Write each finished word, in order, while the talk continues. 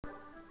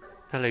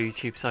Hello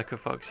YouTube,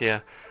 Psychofox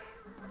here.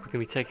 We're going to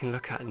be taking a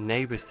look at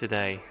Neighbours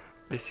today.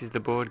 This is the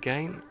board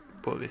game.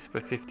 Bought this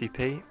for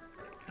 50p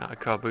at a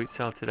car boot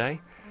sale today.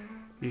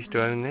 Used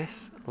to own this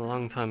a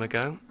long time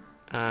ago,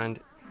 and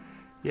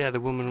yeah, the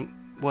woman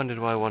wondered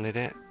why I wanted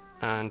it,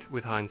 and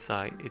with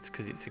hindsight it's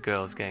because it's a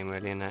girl's game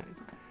really, isn't it?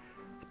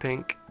 It's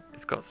pink,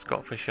 it's got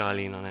Scottish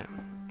Eileen on it.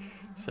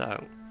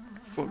 So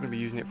what we're going to be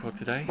using it for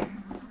today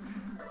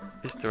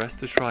is to rest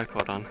the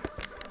tripod on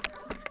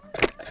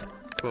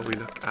while we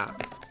look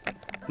at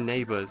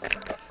Neighbours,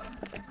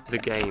 the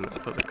game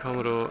for the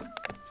Commodore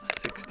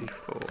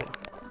 64.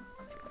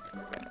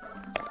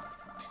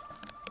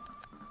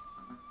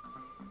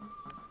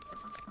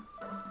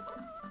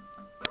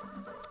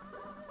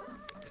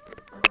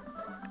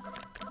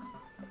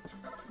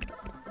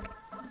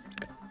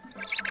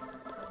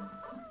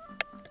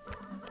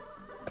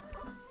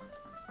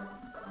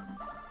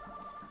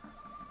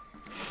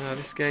 Now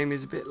this game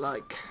is a bit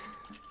like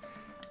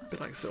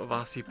sort of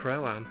RC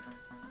Pro-Am.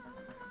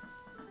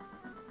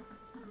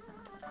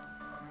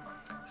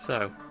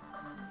 So,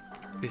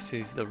 this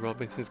is the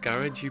Robinson's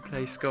Garage. You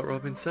play Scott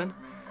Robinson.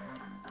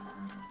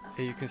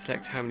 Here you can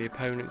select how many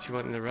opponents you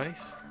want in the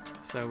race.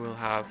 So we'll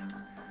have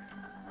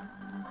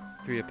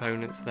 3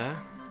 opponents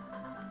there.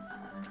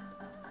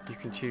 You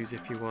can choose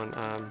if you want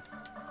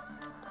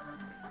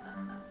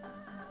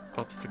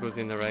obstacles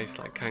in the race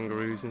like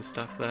kangaroos and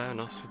stuff there, and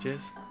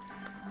ostriches.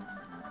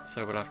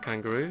 So we'll have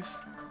kangaroos.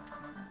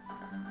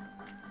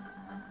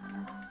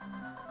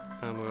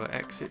 And we'll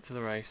exit to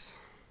the race.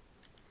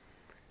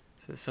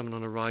 So there's someone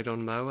on a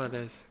ride-on mower,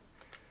 there's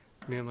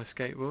me on my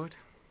skateboard.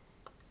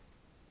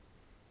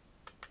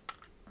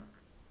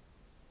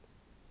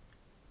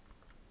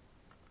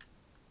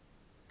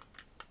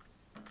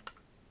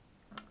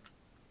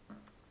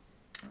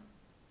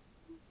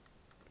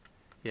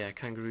 Yeah,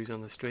 kangaroos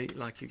on the street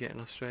like you get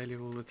in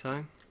Australia all the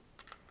time.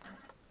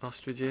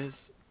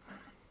 Ostriches.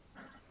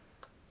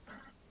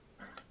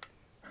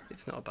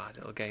 It's not a bad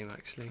little game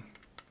actually.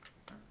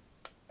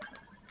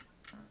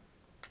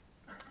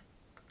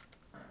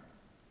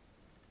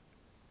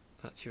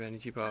 That's your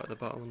energy bar at the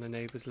bottom on the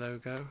Neighbours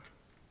logo.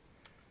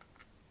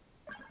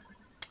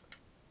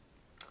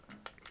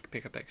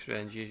 Pick up extra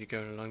energy as you're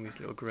going along these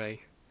little grey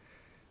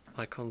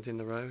icons in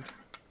the road.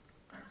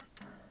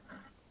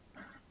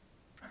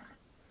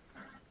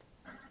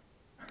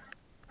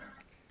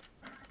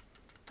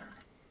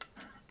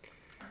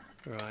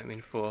 Right, I'm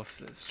in 4th,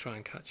 so let's try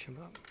and catch him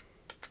up.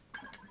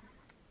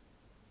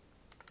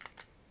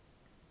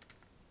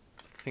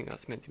 I think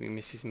that's meant to be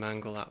Mrs.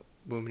 Mangle, that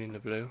woman in the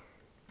blue.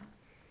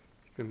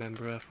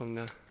 Remember her from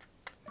the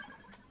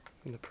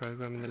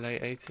programme in the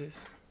late 80s?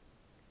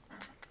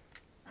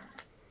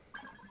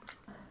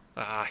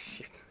 Ah,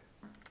 shit.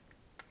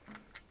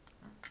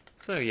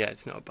 So yeah,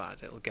 it's not a bad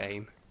little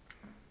game.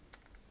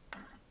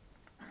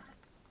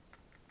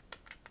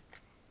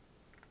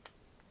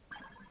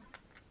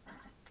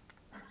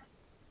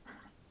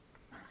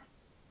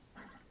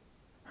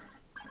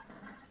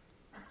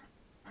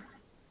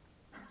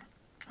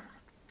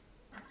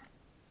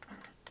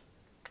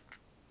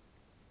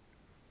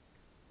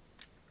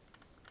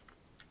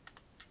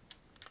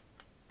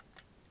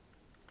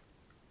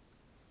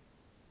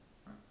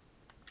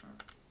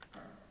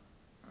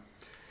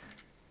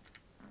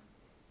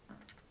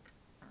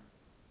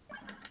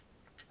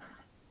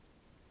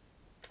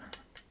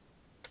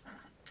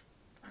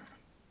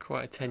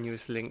 Quite a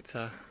tenuous link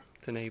to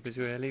Neighbours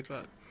really,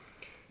 but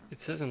it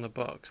says on the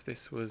box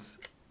this was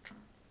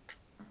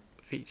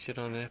featured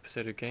on an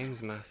episode of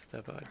Games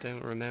Master, but I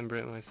don't remember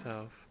it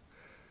myself.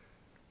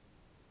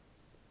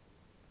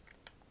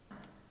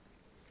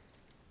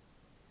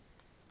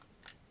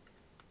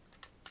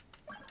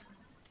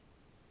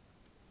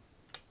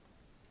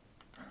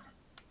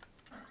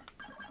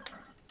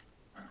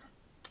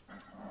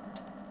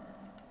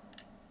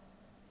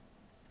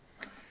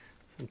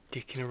 Some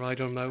dick in a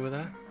ride-on mower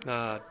there.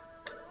 Ah,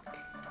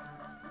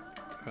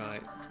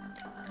 right.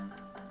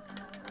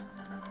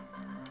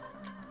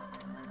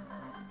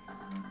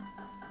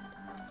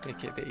 Let's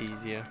make it a bit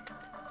easier.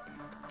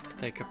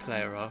 Let's take a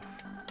player off.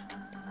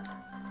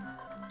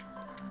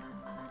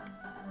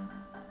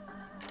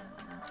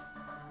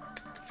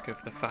 Let's go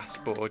for the fast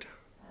board.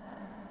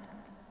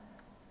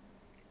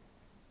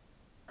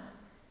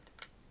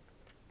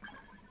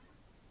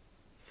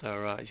 So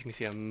right, as you can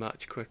see, I'm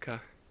much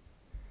quicker.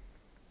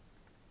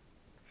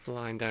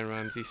 Flying down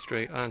Ramsay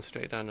Street and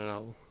straight down an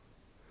hole.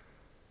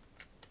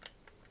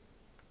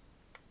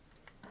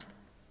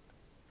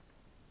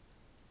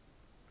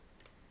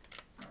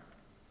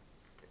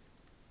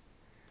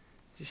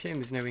 It's a shame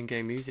there's no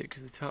in-game music,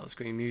 because the title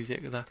screen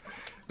music, the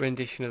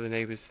rendition of the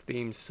Neighbours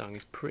theme song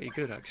is pretty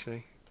good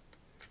actually.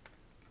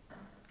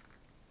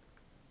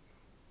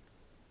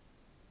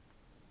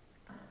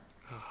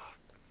 Oh.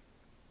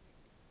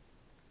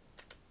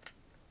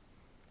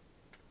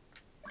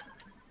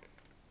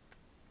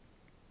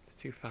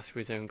 It's too fast for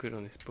his own good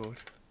on this board.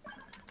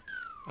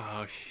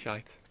 Oh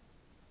shite.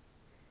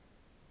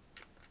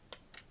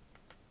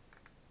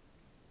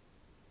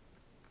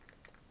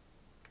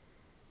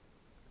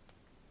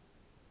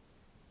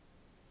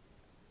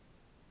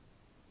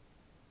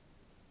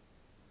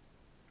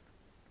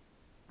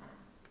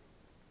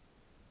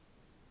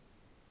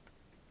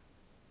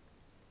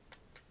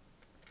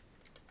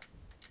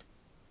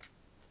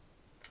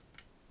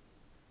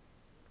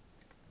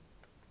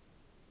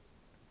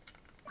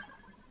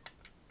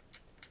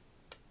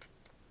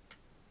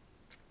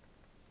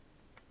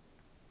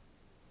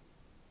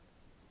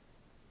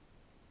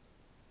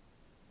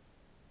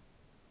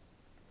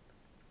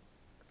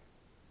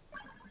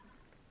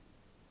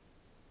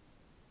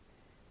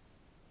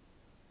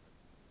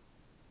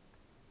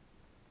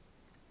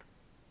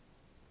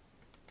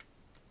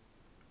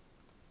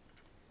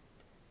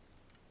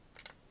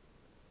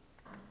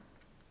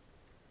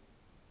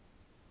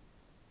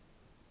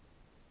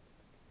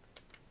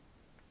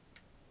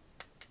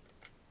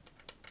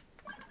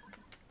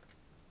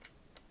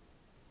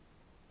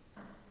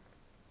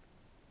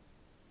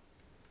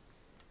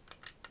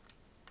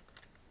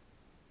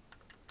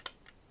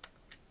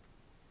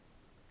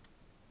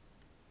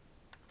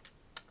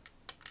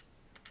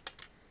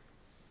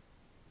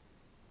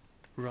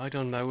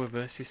 Ride-on mower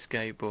versus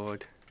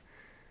skateboard.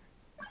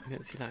 You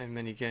don't see that in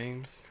many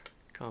games.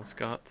 Carl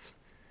Scott's.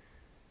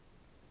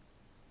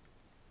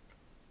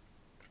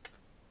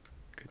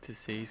 Good to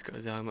see he's got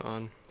his helmet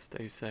on.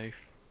 Stay safe.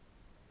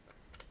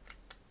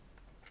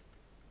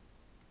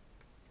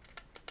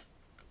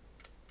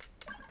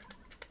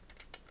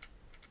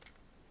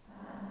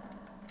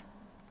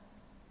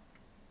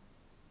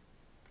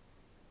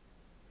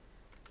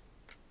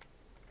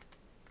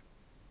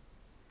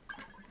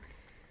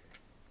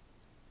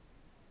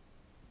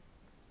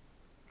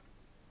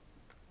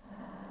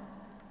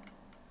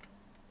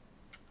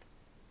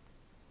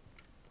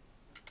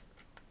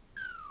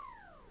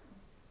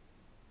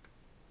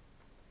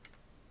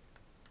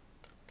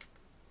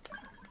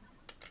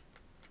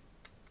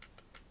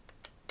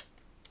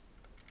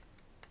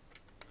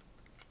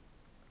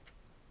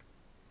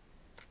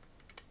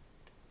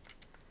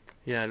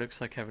 Yeah, it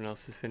looks like everyone else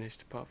has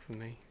finished apart from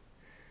me.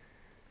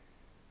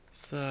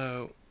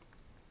 So,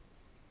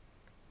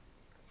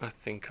 I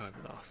think I've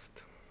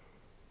lost.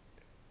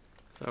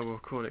 So we'll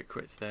call it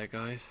quits there,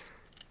 guys.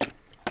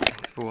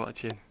 Thanks for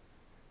watching.